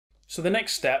So the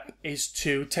next step is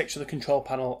to texture the control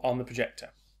panel on the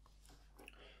projector.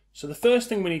 So the first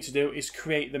thing we need to do is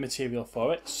create the material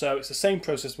for it. So it's the same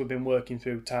process we've been working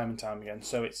through time and time again.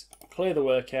 So it's clear the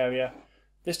work area.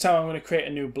 This time I'm going to create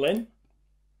a new blin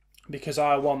because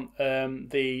I want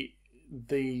the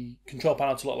control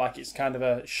panel to look like it's kind of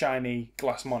a shiny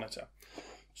glass monitor.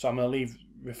 So I'm going to leave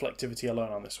reflectivity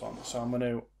alone on this one. So I'm going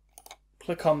to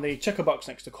click on the checker box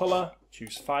next to color,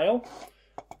 choose file,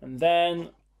 and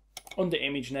then under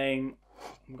image name,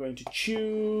 I'm going to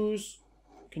choose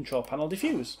control panel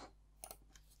diffuse,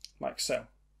 like so.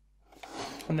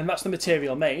 And then that's the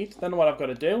material made. Then what I've got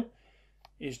to do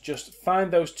is just find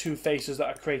those two faces that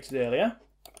I created earlier.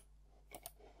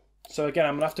 So again,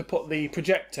 I'm going to have to put the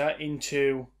projector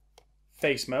into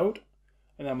face mode,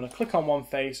 and then I'm going to click on one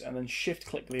face and then shift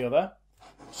click the other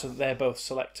so that they're both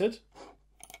selected.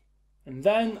 And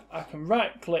then I can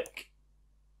right click.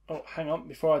 Oh, hang on,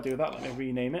 before I do that, let me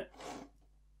rename it.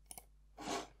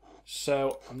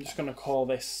 So I'm just going to call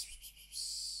this,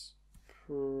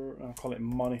 I'll call it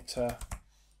monitor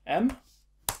M.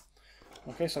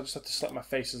 Okay, so I just have to select my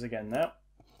faces again now.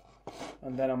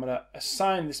 And then I'm going to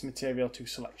assign this material to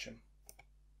selection.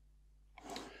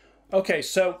 Okay,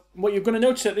 so what you're going to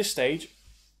notice at this stage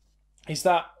is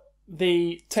that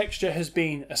the texture has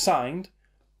been assigned,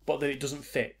 but that it doesn't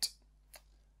fit.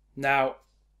 Now,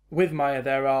 with Maya,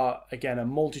 there are, again, a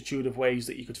multitude of ways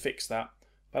that you could fix that.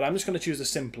 But I'm just going to choose the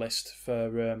simplest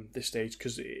for this stage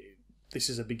because this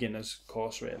is a beginner's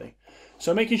course, really.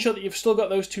 So making sure that you've still got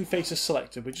those two faces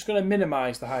selected, we're just going to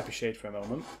minimize the hypershade for a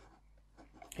moment.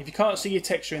 If you can't see your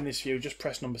texture in this view, just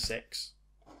press number 6.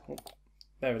 Oh,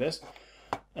 there it is.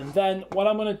 And then what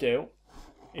I'm going to do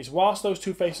is, whilst those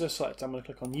two faces are selected, I'm going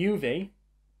to click on UV,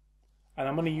 and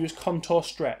I'm going to use Contour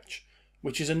Stretch,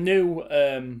 which is a new,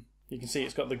 you can see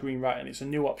it's got the green right, and it's a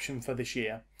new option for this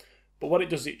year. But what it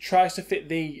does, it tries to fit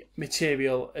the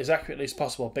material as accurately as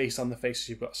possible based on the faces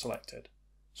you've got selected.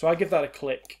 So I give that a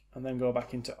click and then go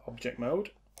back into object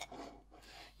mode.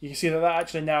 You can see that that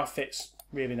actually now fits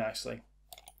really nicely,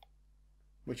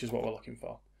 which is what we're looking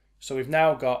for. So we've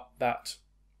now got that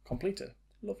completed.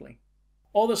 Lovely.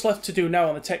 All that's left to do now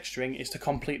on the texturing is to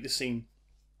complete the scene.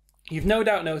 You've no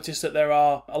doubt noticed that there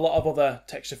are a lot of other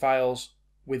texture files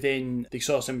within the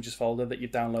source images folder that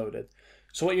you've downloaded.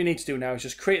 So what you need to do now is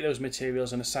just create those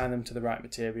materials and assign them to the right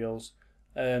materials.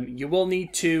 You will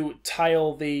need to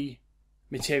tile the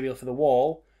material for the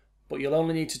wall, but you'll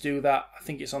only need to do that, I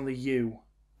think it's on the U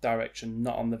direction,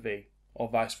 not on the V, or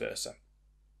vice versa.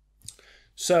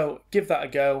 So give that a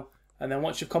go, and then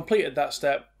once you've completed that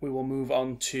step, we will move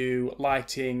on to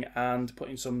lighting and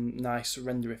putting some nice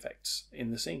render effects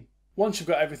in the scene. Once you've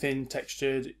got everything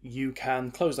textured, you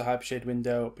can close the Hypershade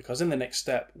window because in the next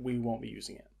step, we won't be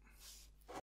using it.